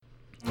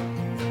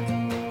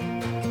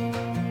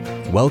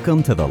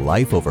Welcome to the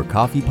Life Over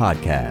Coffee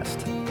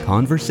podcast,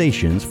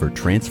 conversations for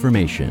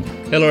transformation.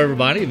 Hello,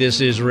 everybody. This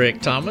is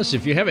Rick Thomas.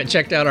 If you haven't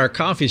checked out our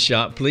coffee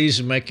shop,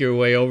 please make your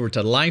way over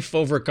to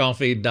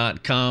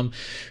lifeovercoffee.com.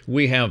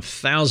 We have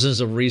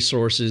thousands of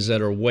resources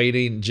that are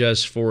waiting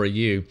just for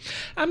you.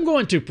 I'm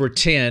going to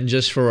pretend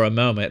just for a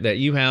moment that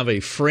you have a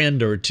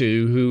friend or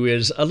two who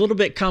is a little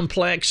bit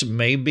complex,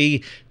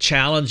 maybe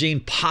challenging.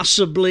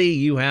 Possibly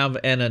you have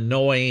an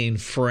annoying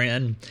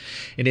friend.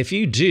 And if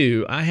you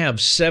do, I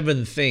have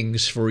 7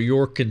 things for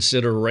your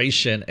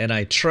consideration, and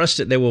I trust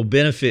that they will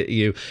benefit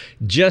you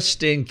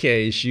just in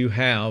case you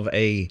have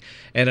an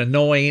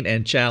annoying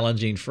and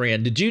challenging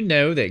friend. Did you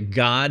know that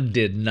God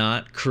did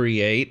not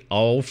create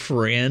all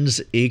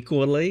friends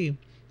equally?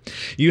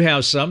 You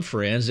have some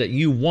friends that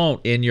you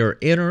want in your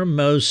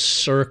innermost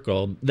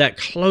circle, that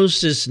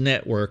closest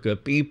network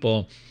of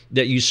people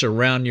that you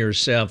surround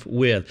yourself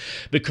with,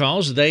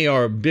 because they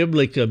are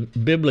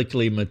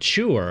biblically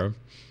mature.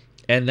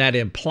 And that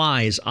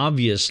implies,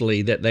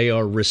 obviously, that they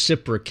are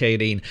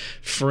reciprocating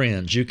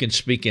friends. You can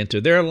speak into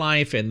their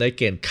life, and they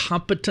can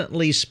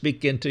competently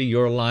speak into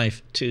your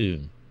life,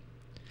 too.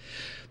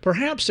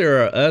 Perhaps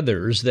there are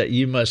others that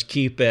you must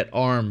keep at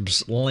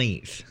arm's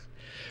length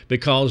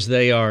because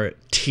they are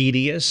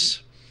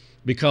tedious,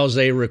 because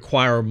they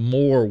require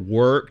more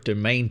work to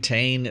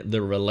maintain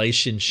the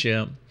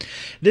relationship.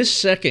 This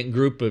second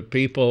group of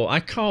people, I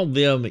call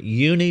them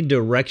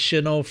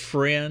unidirectional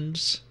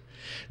friends.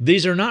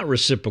 These are not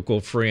reciprocal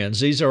friends.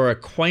 These are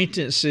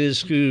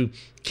acquaintances who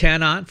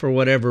cannot, for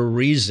whatever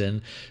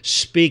reason,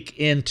 speak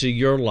into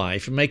your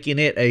life, making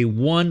it a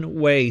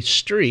one-way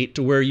street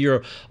to where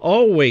you're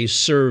always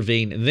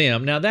serving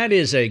them. Now, that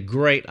is a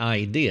great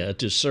idea,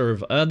 to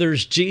serve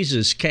others.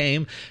 Jesus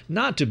came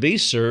not to be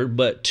served,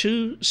 but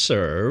to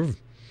serve.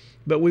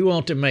 But we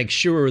want to make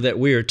sure that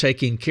we are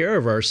taking care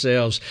of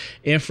ourselves,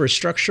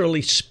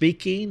 infrastructurally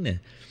speaking.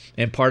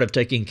 And part of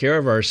taking care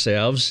of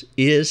ourselves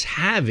is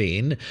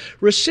having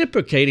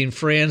reciprocating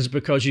friends,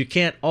 because you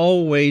can't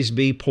always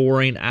be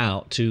pouring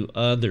out to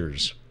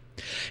others.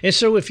 And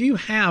so if you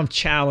have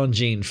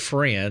challenging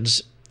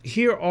friends,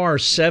 here are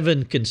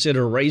 7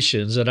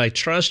 considerations that I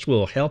trust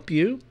will help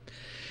you,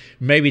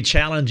 maybe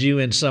challenge you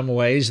in some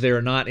ways.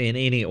 They're not in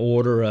any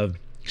order of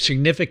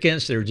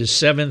significance. They're just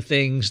 7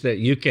 things that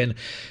you can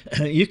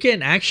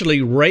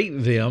actually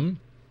rate them.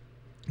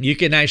 You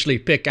can actually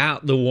pick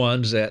out the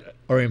ones that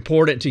are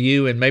important to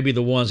you and maybe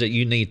the ones that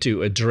you need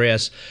to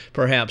address.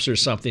 Perhaps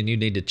there's something you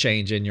need to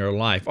change in your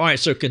life. All right,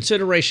 so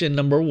consideration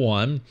number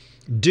 1,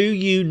 do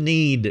you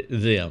need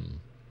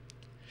them?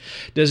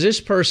 Does this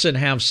person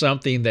have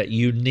something that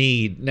you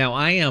need? Now,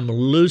 I am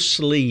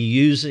loosely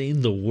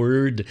using the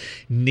word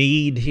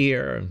need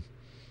here.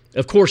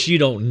 Of course, you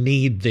don't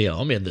need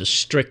them in the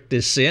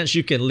strictest sense.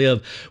 You can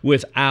live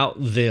without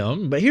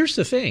them. But here's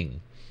the thing.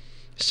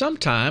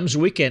 Sometimes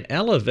we can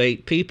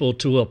elevate people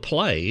to a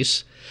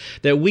place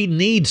that we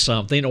need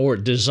something or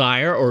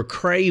desire or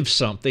crave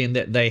something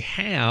that they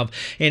have.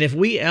 And if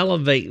we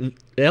elevate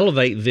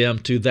them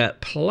to that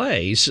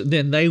place,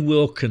 then they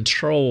will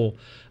control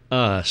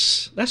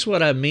us. That's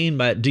what I mean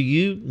by, do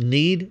you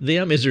need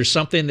them? Is there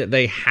something that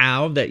they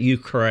have that you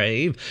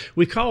crave?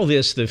 We call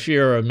this the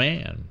fear of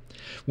man.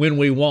 When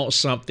we want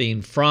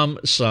something from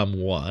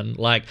someone,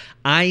 like,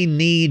 I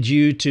need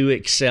you to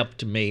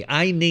accept me.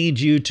 I need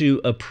you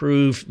to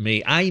approve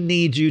me. I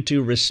need you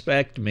to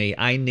respect me.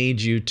 I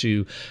need you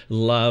to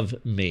love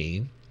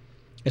me.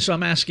 And so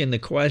I'm asking the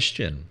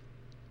question,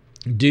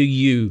 do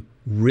you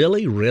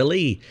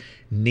really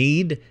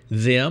need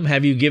them?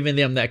 Have you given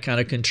them that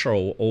kind of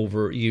control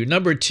over you?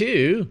 Number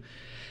 2,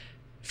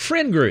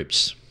 friend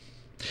groups.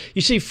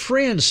 You see,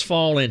 friends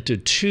fall into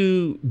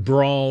 2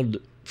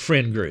 broad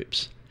friend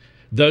groups.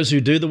 Those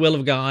who do the will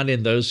of God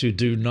and those who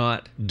do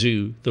not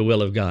do the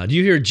will of God.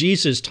 You hear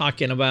Jesus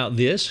talking about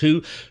this.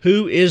 Who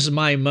is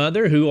my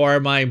mother? Who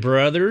are my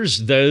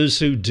brothers? Those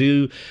who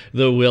do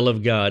the will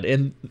of God.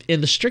 And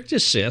in the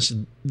strictest sense,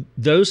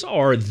 those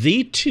are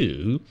the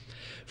 2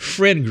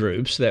 friend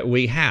groups that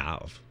we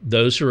have.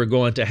 Those who are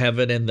going to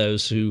heaven and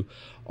those who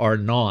are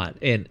not.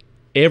 And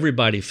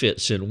everybody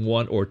fits in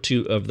 1 or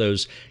 2 of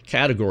those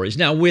categories.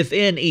 Now,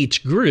 within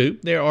each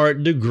group, there are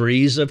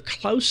degrees of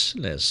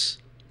closeness.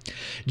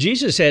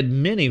 Jesus had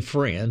many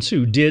friends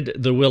who did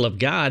the will of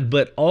God,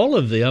 but all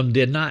of them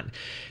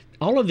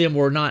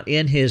were not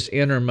in his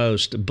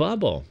innermost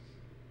bubble.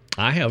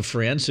 I have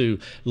friends who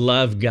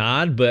love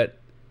God, but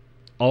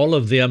all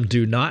of them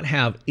do not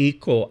have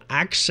equal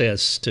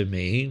access to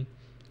me.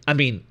 I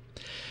mean,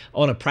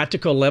 on a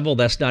practical level,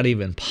 that's not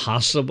even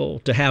possible.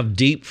 To have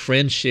deep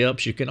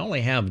friendships, you can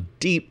only have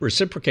deep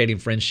reciprocating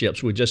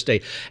friendships with just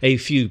a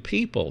few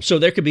people. So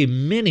there could be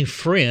many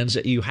friends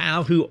that you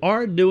have who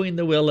are doing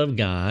the will of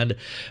God,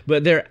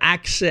 but their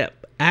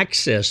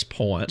access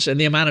points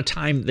and the amount of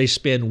time they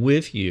spend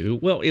with you,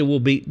 well, it will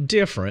be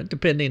different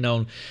depending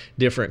on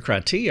different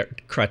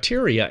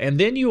criteria. And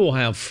then you will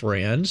have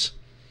friends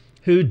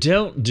who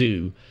don't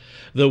do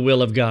the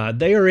will of God.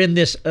 They are in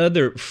this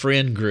other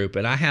friend group,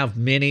 and I have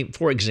many,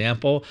 for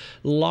example,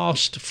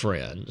 lost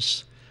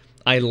friends.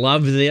 I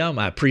love them.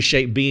 I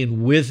appreciate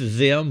being with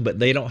them, but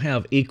they don't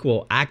have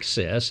equal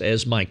access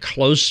as my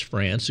close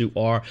friends who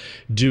are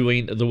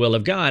doing the will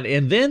of God.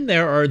 And then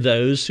there are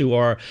those who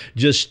are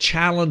just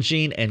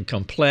challenging and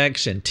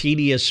complex and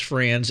tedious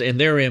friends, and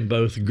they're in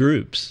both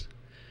groups.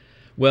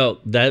 Well,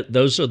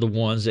 those are the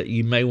ones that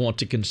you may want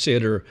to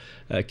consider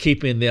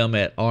keeping them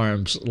at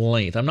arm's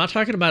length. I'm not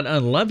talking about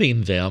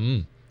unloving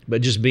them,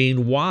 but just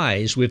being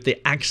wise with the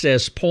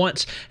access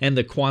points and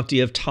the quantity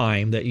of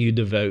time that you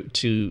devote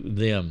to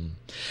them.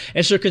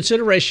 And so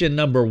consideration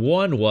number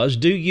 1 was,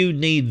 do you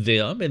need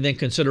them? And then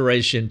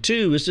consideration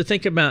 2 is to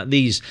think about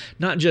these,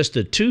 not just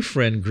the 2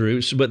 friend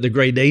groups, but the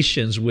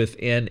gradations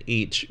within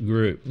each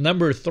group.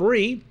 Number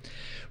 3,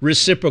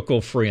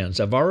 reciprocal friends.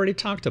 I've already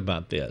talked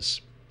about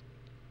this.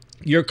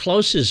 Your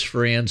closest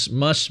friends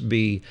must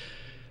be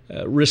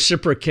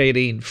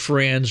reciprocating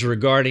friends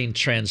regarding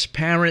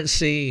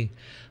transparency,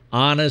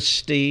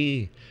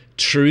 honesty,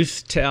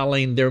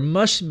 truth-telling. There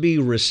must be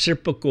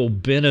reciprocal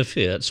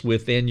benefits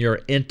within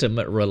your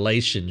intimate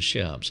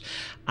relationships.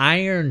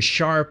 Iron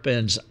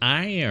sharpens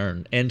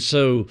iron, and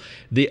so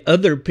the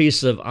other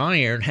piece of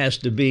iron has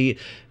to be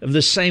of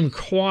the same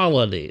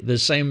quality, the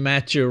same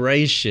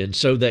maturation,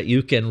 so that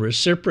you can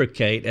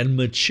reciprocate and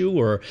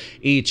mature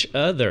each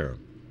other.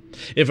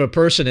 If a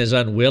person is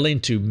unwilling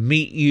to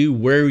meet you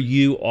where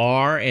you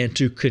are and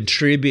to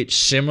contribute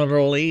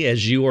similarly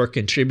as you are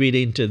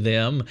contributing to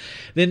them,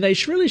 then they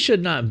really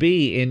should not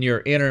be in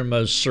your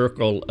innermost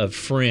circle of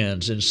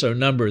friends. And so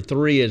number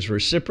 3 is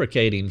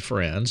reciprocating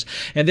friends.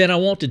 And then I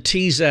want to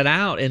tease that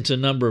out into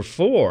number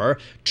 4,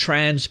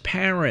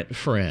 transparent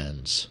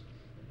friends.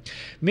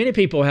 Many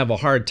people have a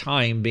hard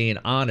time being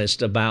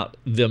honest about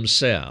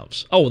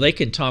themselves. Oh, they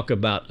can talk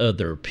about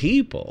other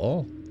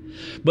people,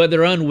 but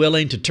they're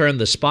unwilling to turn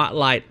the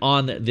spotlight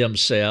on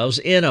themselves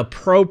in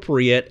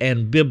appropriate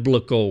and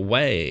biblical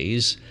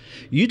ways.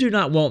 You do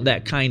not want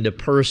that kind of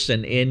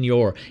person in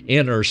your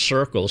inner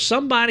circle.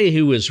 Somebody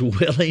who is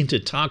willing to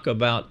talk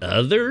about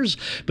others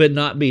but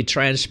not be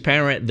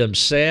transparent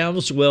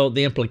themselves, well,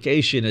 the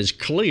implication is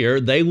clear.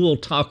 They will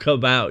talk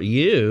about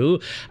you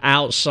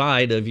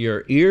outside of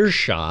your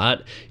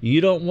earshot.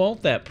 You don't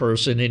want that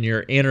person in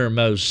your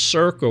innermost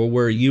circle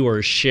where you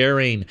are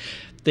sharing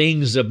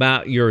things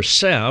about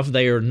yourself.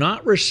 They are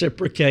not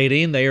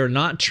reciprocating, they are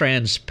not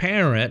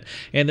transparent,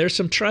 and there's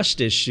some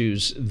trust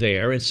issues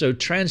there. And so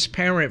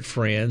transparent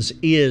friends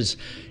is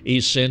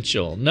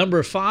essential.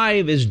 Number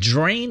 5 is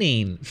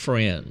draining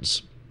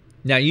friends.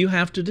 Now you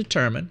have to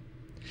determine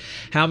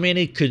how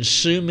many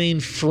consuming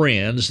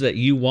friends that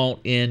you want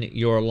in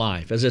your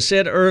life. As I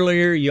said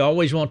earlier, you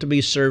always want to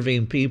be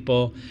serving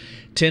people.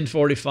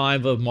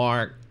 10:45 of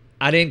Mark,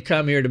 I didn't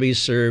come here to be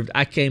served.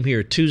 I came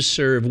here to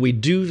serve. We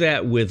do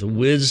that with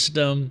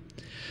wisdom.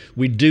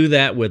 We do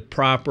that with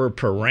proper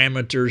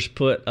parameters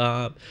put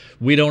up.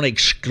 We don't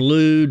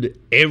exclude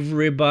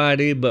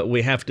everybody, but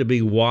we have to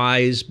be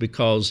wise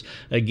because,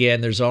 again,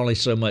 there's only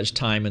so much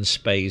time and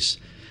space.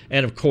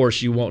 And of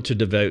course, you want to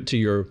devote to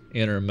your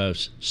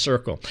innermost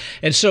circle.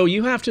 And so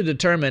you have to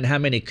determine how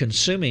many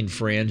consuming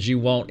friends you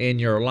want in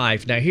your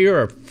life. Now, here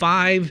are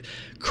 5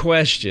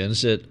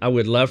 questions that I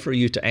would love for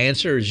you to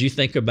answer as you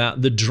think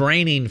about the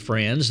draining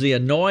friends, the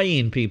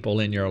annoying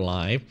people in your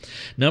life.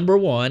 Number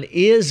 1,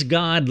 is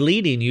God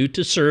leading you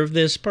to serve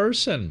this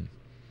person?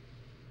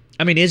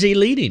 I mean, is He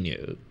leading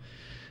you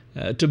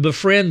to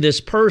befriend this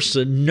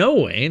person,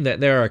 knowing that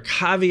there are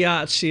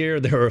caveats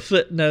here, there are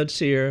footnotes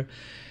here,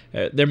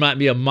 there might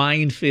be a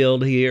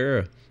minefield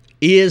here?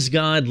 Is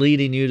God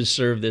leading you to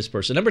serve this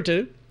person? Number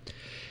 2,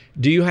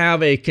 do you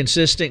have a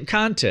consistent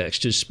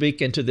context to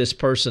speak into this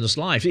person's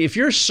life? If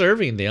you're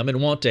serving them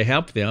and want to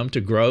help them to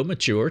grow,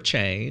 mature,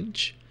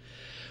 change,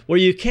 well,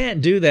 you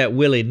can't do that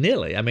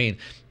willy-nilly. I mean,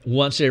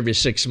 once every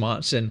 6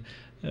 months and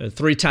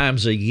 3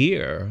 times a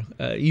year.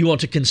 You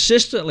want to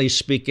consistently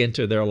speak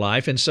into their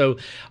life. And so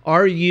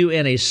are you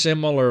in a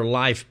similar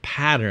life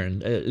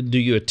pattern? Do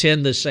you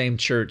attend the same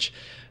church?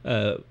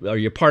 Are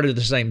you part of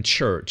the same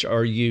church?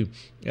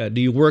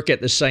 Do you work at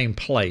the same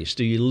place?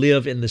 Do you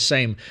live in the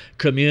same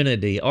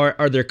community?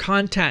 Are there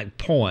contact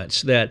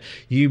points that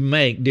you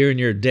make during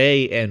your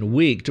day and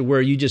week to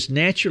where you just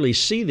naturally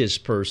see this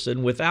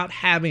person without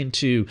having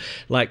to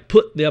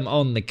put them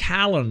on the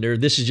calendar?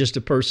 This is just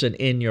a person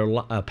in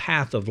your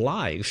path of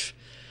life,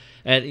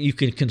 and you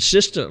can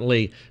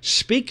consistently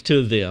speak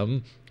to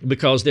them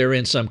because they're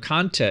in some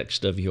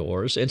context of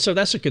yours. And so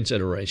that's a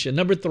consideration.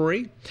 Number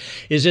 3,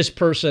 is this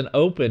person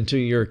open to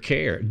your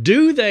care?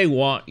 Do they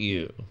want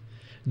you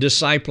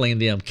discipling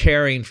them,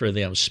 caring for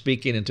them,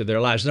 speaking into their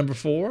lives? Number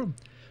 4,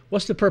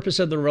 what's the purpose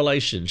of the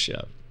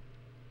relationship?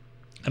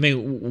 I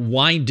mean,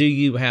 why do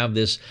you have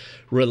this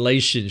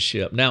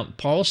relationship? Now,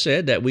 Paul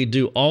said that we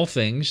do all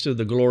things to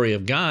the glory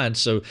of God,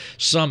 so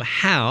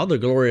somehow the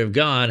glory of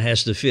God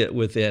has to fit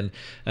within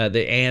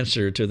the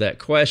answer to that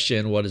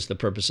question, what is the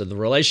purpose of the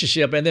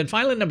relationship? And then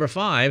finally, number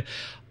 5,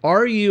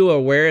 are you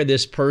aware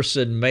this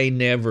person may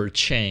never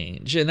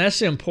change? And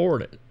that's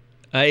important.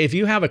 If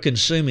you have a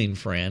consuming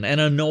friend, an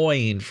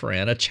annoying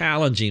friend, a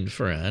challenging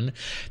friend,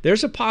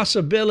 there's a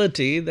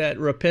possibility that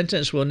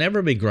repentance will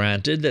never be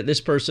granted, that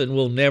this person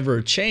will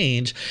never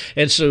change.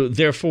 And so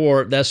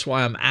therefore, that's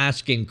why I'm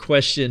asking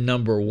question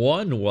number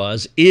 1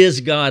 was, is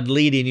God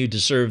leading you to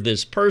serve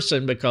this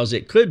person? Because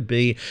it could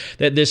be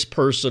that this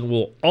person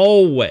will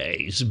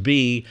always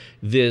be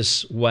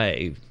this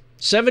way.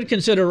 7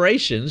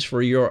 considerations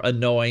for your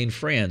annoying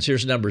friends.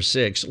 Here's number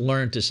 6,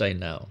 learn to say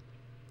no.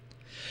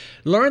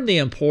 Learn the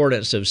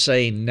importance of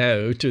saying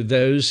no to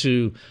those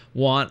who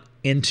want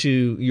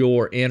into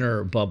your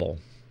inner bubble.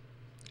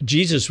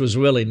 Jesus was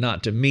willing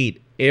not to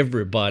meet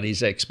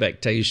everybody's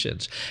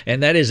expectations,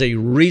 and that is a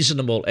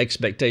reasonable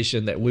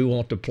expectation that we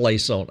want to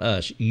place on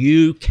us.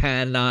 You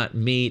cannot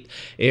meet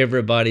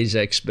everybody's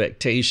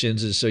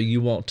expectations, and so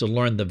you want to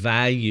learn the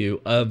value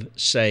of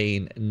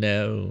saying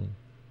no.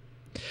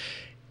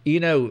 You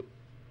know,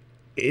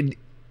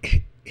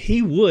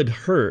 he would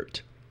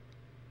hurt,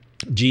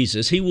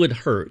 Jesus, he would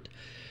hurt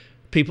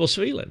people's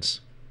feelings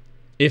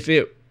if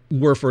it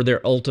were for their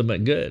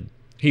ultimate good.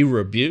 He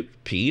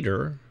rebuked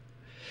Peter.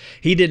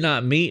 He did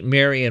not meet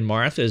Mary and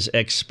Martha's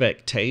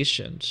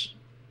expectations.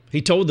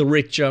 He told the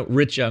rich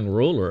young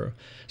ruler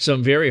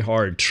some very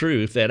hard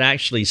truth that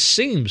actually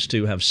seems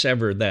to have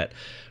severed that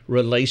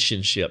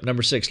relationship.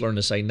 Number 6, learn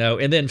to say no.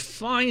 And then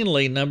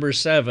finally, number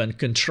 7,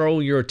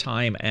 control your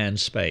time and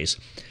space.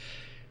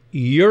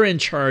 You're in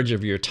charge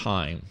of your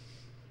time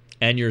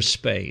and your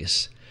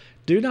space.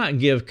 Do not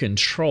give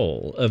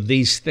control of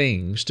these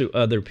things to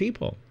other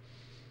people.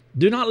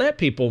 Do not let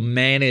people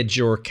manage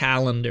your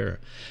calendar,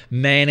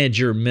 manage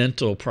your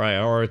mental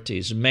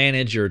priorities,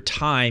 manage your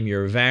time,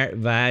 your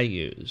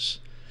values,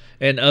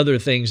 and other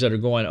things that are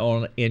going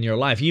on in your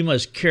life. You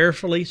must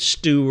carefully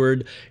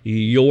steward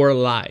your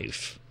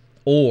life,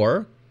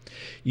 or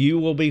you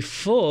will be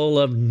full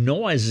of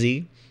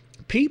noisy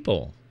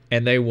people,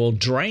 and they will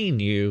drain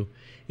you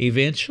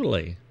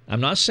eventually. I'm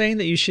not saying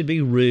that you should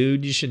be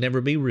rude. You should never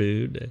be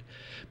rude.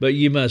 But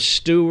you must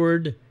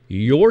steward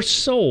your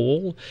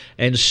soul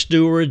and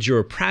steward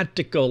your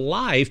practical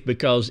life,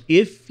 because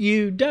if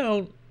you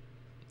don't,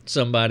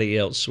 somebody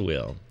else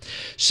will.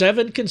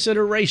 7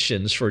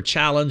 considerations for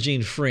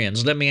challenging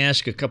friends. Let me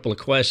ask a couple of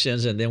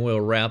questions and then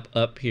we'll wrap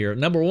up here.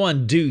 Number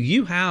 1, do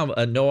you have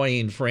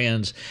annoying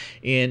friends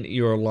in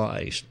your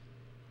life?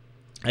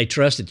 I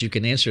trust that you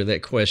can answer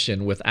that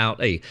question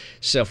without a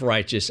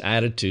self-righteous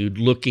attitude,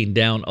 looking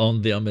down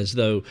on them as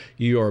though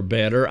you are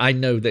better. I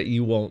know that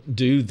you won't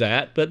do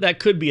that, but that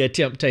could be a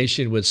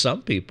temptation with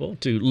some people,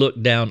 to look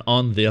down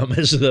on them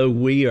as though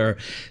we are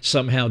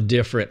somehow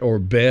different or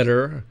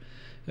better.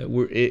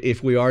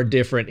 If we are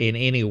different in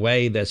any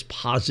way that's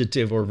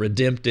positive or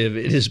redemptive,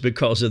 it is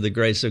because of the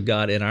grace of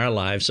God in our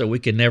lives, so we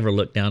can never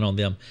look down on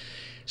them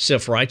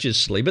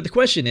self-righteously. But the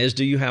question is,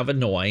 do you have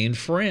annoying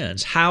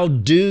friends? How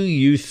do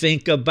you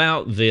think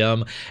about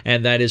them?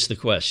 And that is the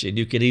question.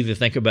 You can either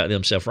think about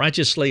them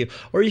self-righteously,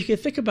 or you can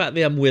think about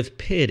them with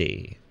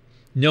pity,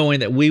 knowing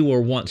that we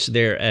were once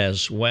there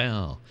as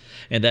well.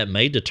 And that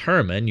may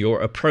determine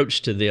your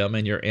approach to them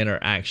and your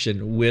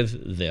interaction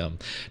with them.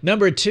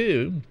 Number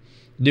 2,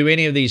 do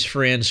any of these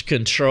friends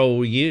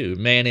control you,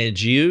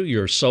 manage you,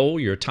 your soul,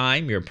 your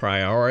time, your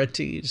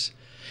priorities?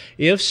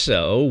 If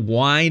so,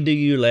 why do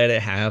you let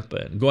it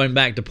happen? Going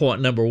back to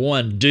point number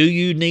 1, do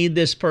you need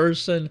this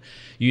person?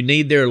 You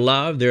need their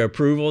love, their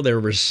approval, their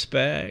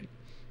respect.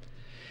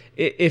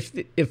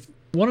 If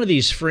one of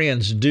these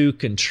friends do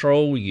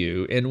control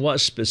you, in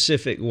what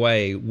specific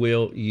way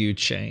will you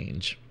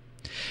change?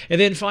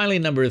 And then finally,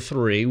 number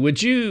 3,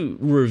 would you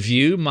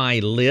review my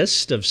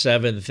list of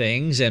 7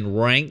 things and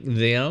rank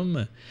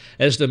them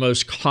as the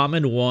most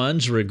common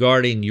ones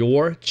regarding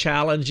your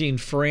challenging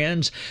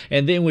friends?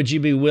 And then would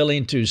you be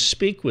willing to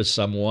speak with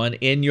someone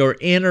in your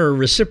inner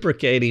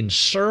reciprocating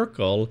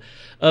circle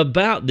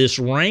about this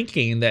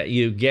ranking that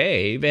you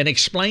gave and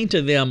explain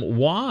to them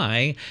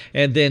why,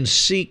 and then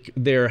seek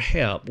their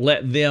help?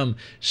 Let them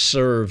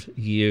serve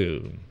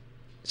you.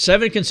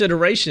 7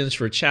 considerations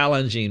for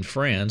challenging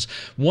friends.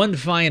 One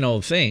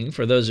final thing,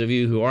 for those of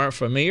you who aren't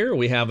familiar,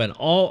 we have an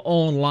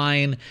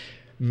all-online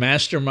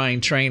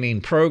mastermind training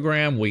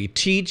program. We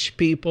teach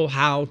people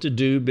how to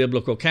do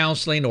biblical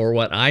counseling, or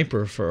what I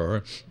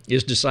prefer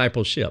is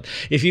discipleship.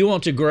 If you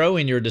want to grow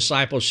in your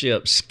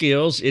discipleship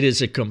skills, it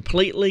is a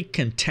completely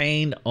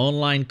contained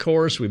online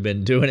course. We've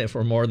been doing it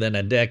for more than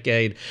a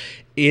decade.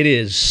 It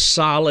is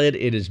solid.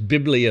 It is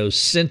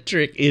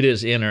bibliocentric. It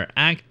is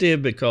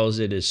interactive because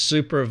it is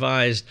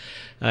supervised.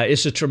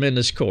 It's a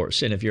tremendous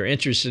course. And if you're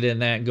interested in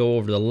that, go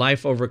over to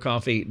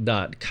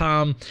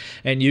lifeovercoffee.com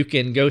and you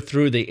can go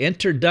through the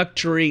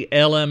introductory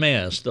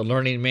LMS, the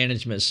Learning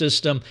Management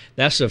System.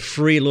 That's a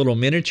free little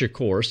miniature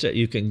course that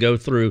you can go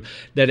through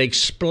that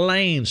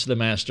explains the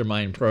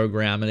Mastermind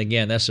program. And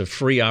again, that's a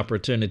free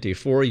opportunity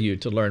for you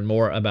to learn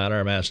more about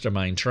our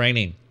Mastermind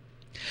training.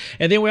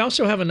 And then we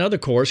also have another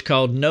course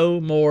called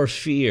No More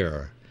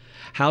Fear: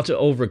 How to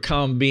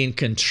Overcome Being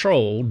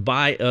Controlled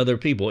by Other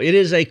People. It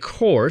is a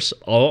course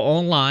all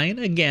online,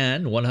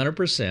 again,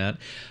 100%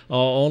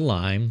 all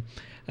online.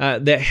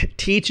 that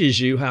teaches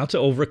you how to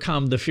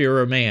overcome the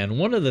fear of man.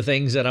 One of the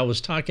things that I was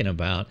talking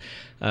about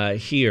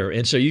here.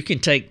 And so you can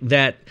take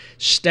that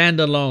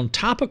standalone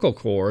topical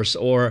course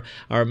or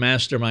our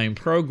mastermind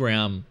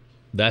program.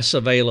 That's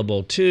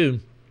available too.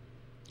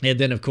 And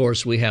then, of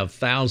course, we have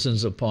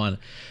thousands upon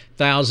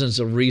thousands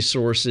of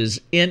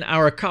resources in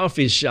our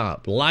coffee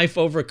shop,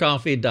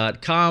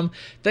 lifeovercoffee.com.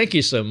 Thank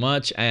you so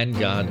much, and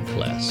God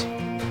bless.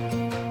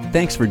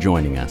 Thanks for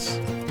joining us.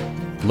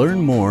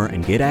 Learn more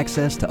and get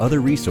access to other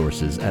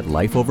resources at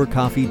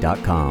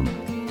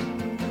lifeovercoffee.com.